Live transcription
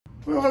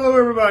Well, hello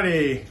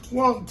everybody.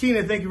 Walt and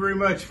Tina, thank you very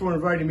much for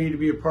inviting me to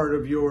be a part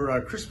of your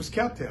Christmas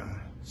countdown.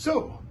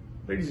 So,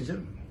 ladies and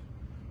gentlemen,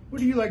 what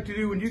do you like to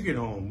do when you get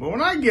home? Well,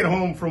 when I get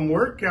home from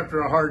work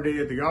after a hard day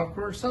at the golf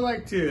course, I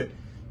like to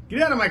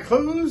get out of my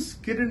clothes,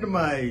 get into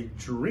my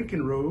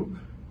drinking robe,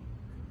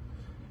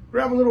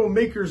 grab a little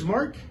Maker's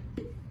Mark,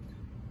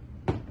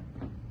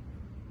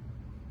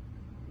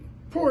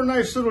 pour a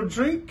nice little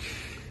drink,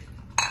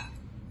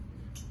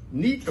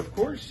 neat of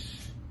course,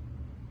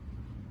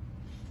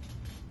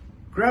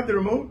 grab the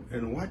remote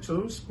and watch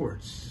those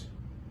sports.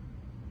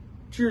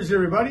 Cheers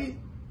everybody.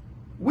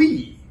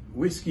 We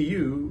whiskey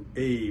you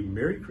a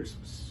Merry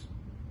Christmas.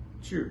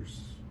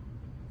 Cheers.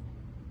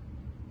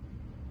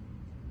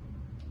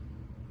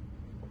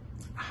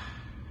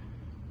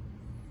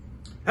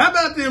 How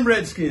about them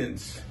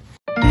Redskins?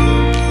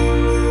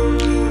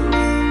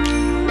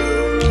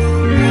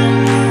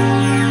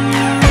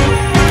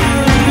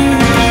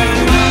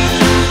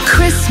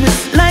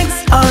 Christmas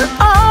lights are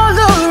all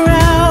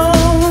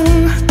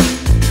around.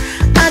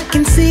 I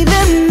can see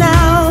them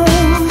now.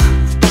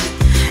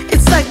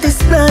 It's like they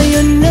spell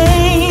your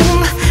name.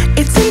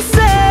 It's insane.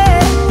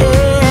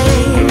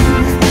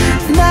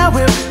 Now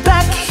we're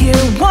back here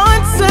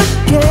once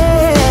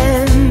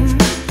again.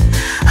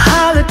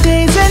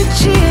 Holidays and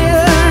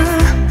cheer.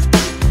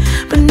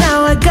 But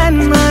now I got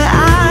my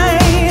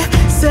eye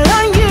set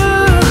on you.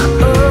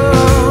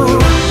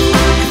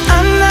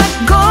 I'm not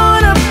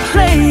gonna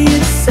play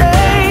it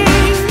safe.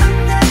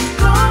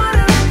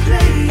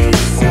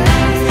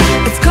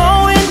 It's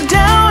going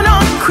down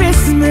on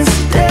Christmas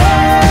Day.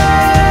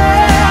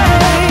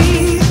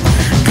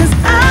 'Cause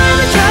I've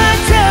been trying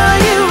to tell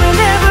you in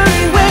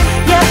every way.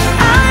 Yeah,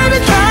 I've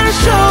been trying to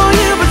show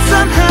you, but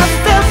somehow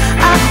failed.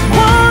 I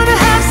wanna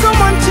have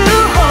someone to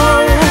hold.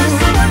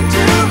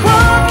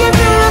 Walking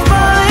through the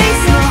falling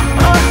snow.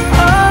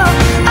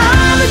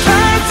 I've been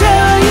trying to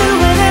tell you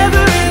in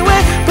every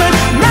way, but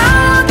now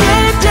I'll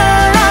get it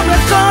done. I'm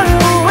not gonna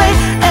wait.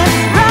 And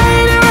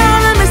right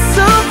around the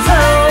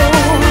mistletoe,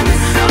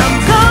 I'm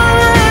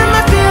gonna let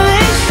my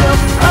feelings show.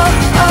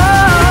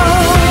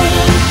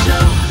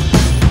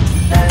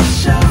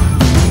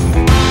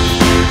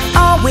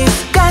 Always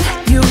got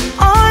you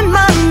on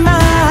my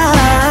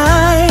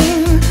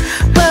mind,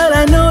 but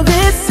I know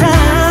this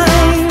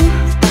time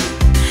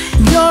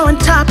you're on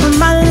top of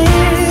my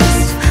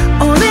list.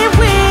 Only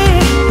wish.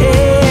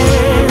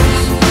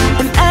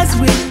 And as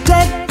we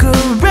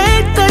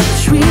decorate the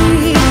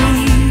tree,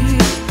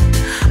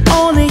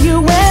 only you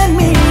and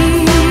me,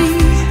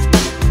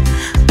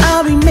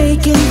 I'll be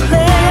making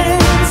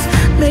plans,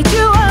 make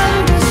you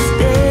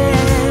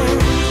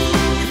understand.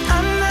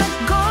 I'm not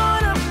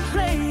gonna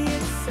play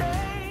it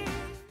safe.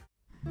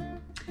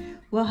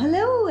 Well,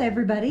 hello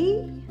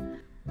everybody.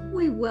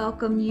 We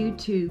welcome you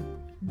to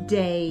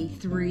day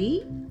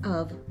 3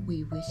 of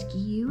We Whiskey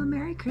You a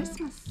Merry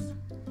Christmas.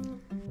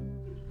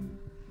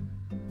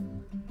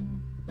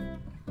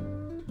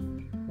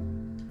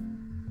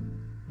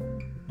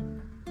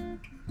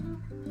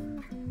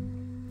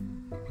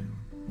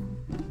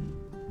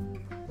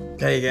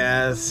 Hey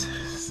guys,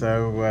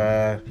 so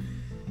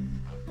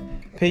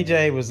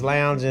PJ was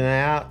lounging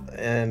out,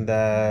 and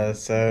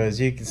so as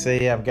you can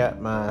see, I've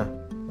got my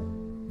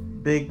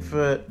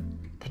Bigfoot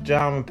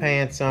pajama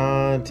pants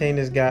on.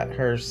 Tina's got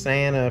her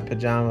Santa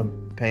pajama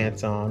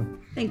pants on.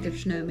 I think they're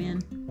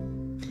snowmen.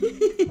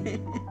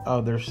 Oh,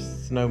 they're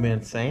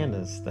snowman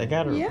Santas. They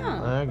got her.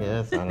 Yeah. I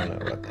guess I don't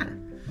know what they're.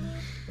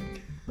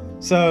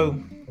 So,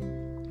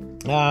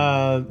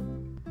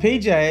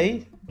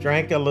 PJ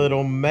drank a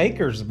little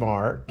Maker's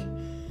Mark.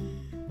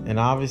 And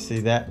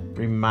obviously that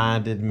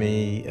reminded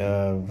me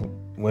of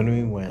when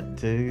we went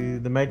to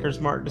the Maker's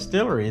Mark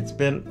Distillery. It's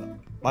been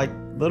like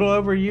a little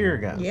over a year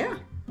ago. Yeah,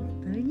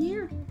 about a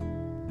year.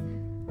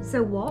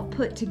 So Walt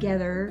put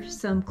together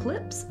some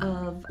clips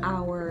of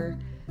our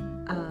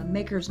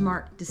Maker's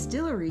Mark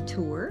Distillery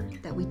tour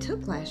that we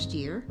took last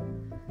year.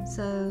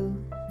 So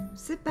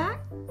sit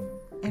back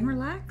and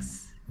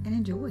relax and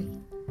enjoy.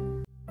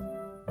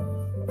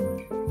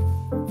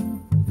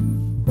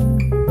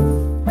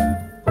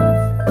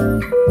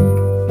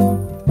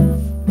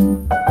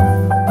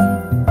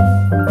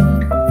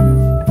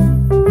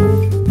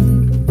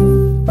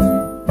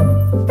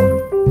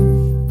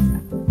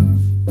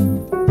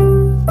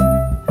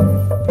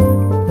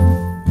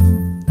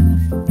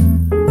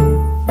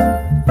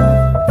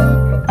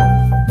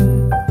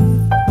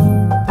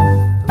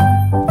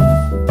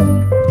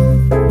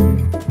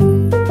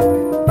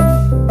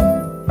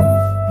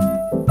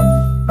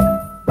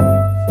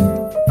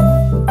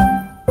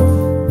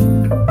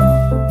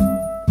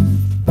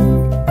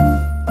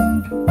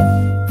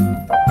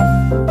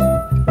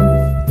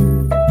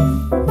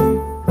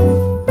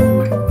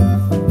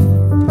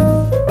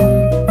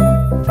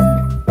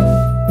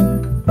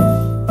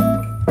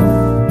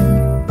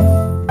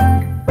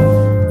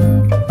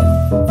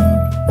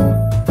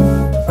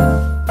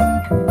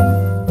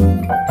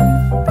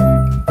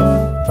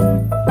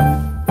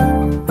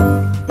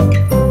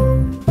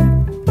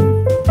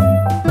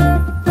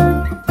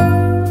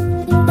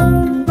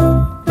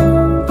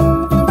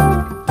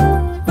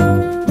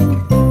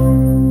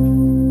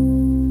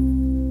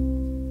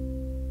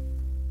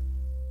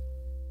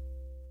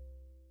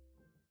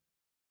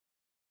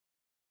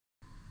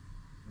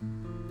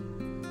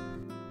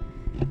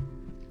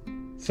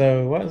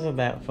 So wasn't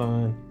that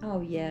fun? Oh,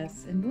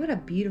 yes. And what a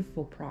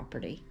beautiful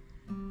property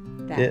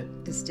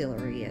that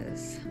distillery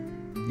is.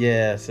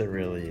 Yes, it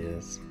really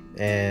is.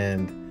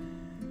 And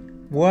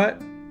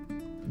what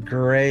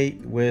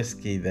great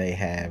whiskey they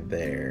have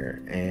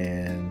there.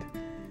 And,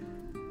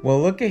 well,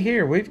 look at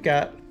here. We've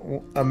got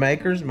a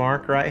Maker's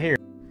Mark right here.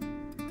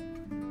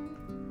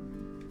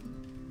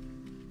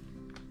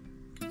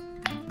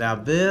 Now,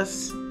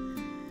 this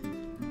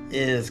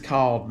is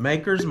called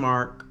Maker's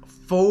Mark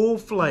Full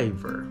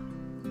Flavor.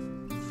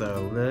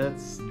 So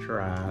let's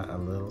try a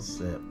little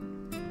sip.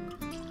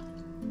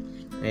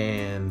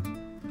 And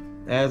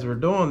as we're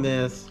doing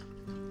this,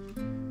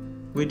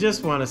 we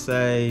just want to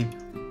say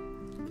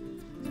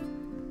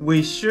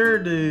we sure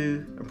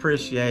do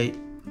appreciate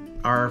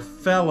our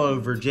fellow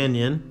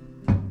Virginian,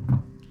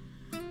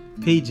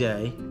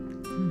 PJ,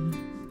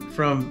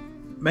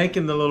 from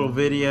making the little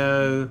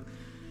video.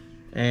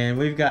 And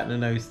we've gotten to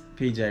know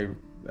PJ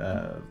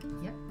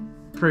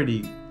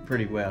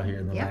pretty well here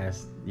in the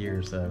last year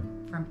or so.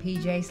 From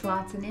PJ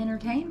Slots and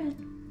Entertainment.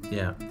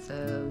 Yeah.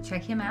 So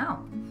check him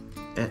out.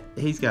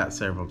 He's got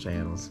several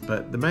channels,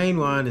 but the main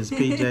one is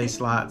PJ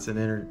Slots and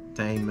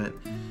Entertainment.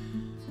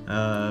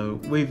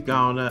 We've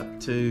gone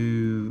up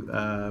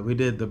to, we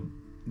did the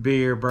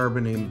beer,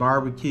 bourbon, and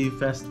barbecue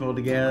festival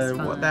together.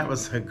 That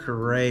was a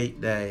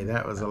great day.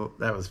 That was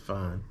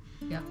fun.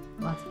 Yep,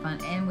 lots of fun.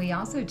 And we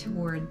also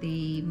toured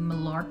the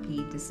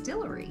Malarkey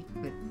Distillery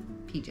with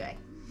PJ.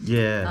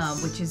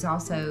 Yes. Which is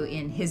also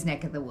in his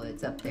neck of the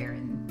woods up there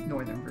in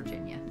Northern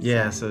Virginia.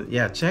 So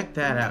check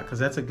that out because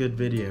that's a good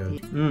video.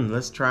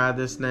 Let's try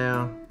this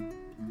now.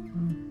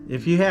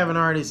 If you haven't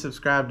already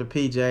subscribed to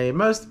PJ, and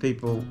most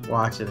people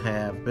watching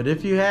have, but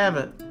if you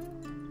haven't,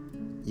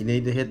 you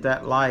need to hit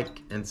that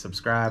like and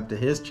subscribe to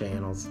his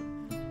channels.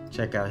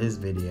 Check out his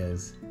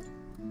videos.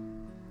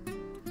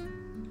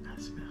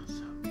 That smells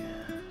so good.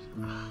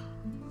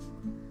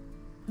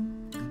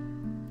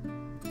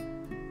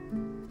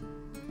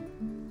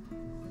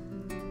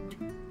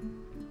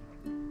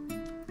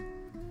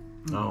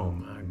 Oh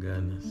my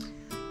goodness.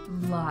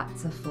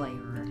 Lots of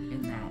flavor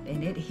in that,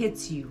 and it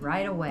hits you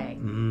right away.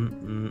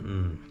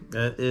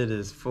 It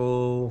is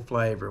full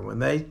flavor. When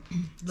they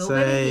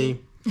say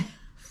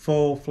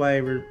full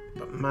flavor,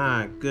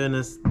 my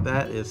goodness,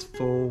 that is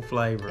full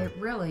flavor. It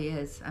really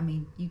is. I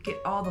mean, you get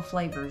all the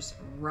flavors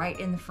right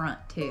in the front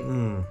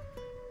too.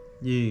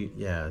 You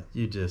got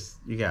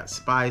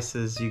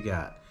spices, you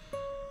got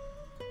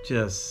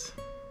just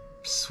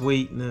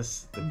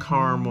sweetness, the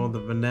caramel,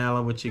 the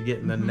vanilla, which you get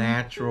in the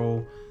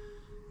natural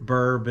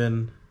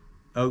bourbon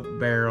oak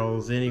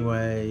barrels.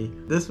 Anyway,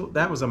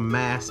 that was a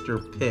master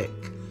pick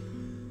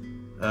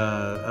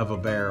of a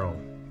barrel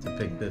to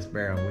pick this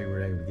barrel. We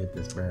were able to get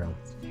this barrel.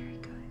 It's very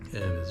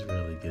good. It was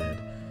really good.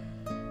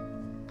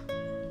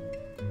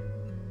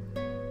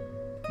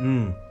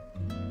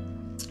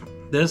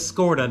 This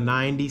scored a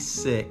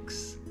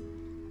 96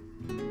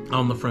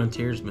 on the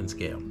Frontiersman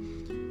scale.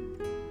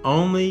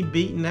 Only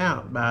beaten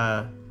out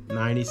by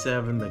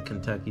 97, the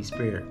Kentucky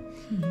Spirit.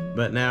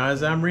 But now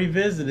as I'm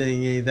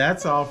revisiting it,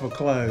 that's awful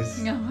close.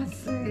 No,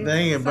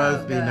 They can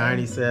both be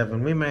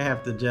 97. We may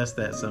have to adjust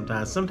that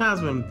sometimes.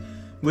 Sometimes when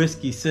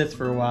whiskey sits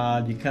for a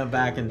while, you come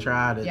back and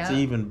try it. It's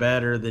even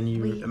better than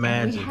you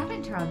imagine. We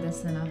haven't tried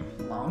this in a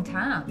long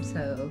time,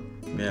 so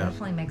it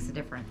definitely makes a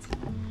difference.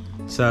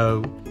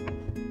 So,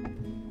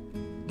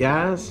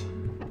 guys,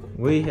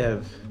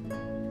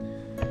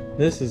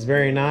 this is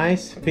very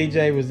nice.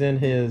 PJ was in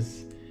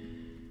his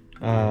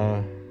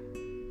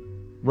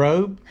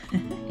robe.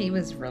 He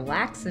was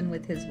relaxing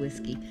with his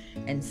whiskey,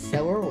 and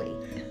so are we.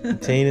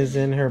 Tina's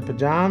in her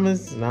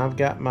pajamas, and I've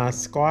got my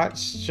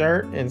Squatch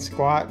shirt and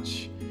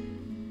Squatch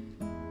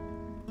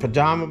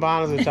pajama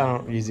bottoms, which I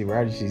don't usually wear.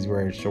 I just usually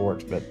wear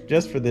shorts, but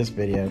just for this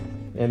video,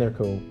 and they're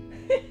cool.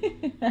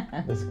 The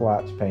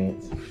Squatch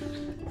pants.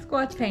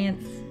 Squatch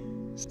pants.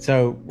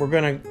 So we're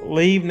gonna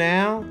leave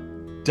now.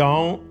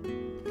 Don't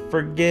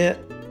forget,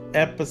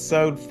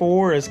 episode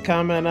 4 is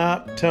coming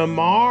up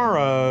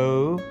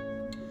tomorrow.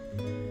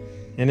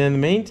 And in the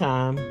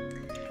meantime,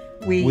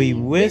 we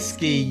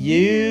whiskey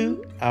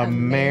you a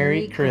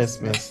Merry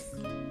Christmas.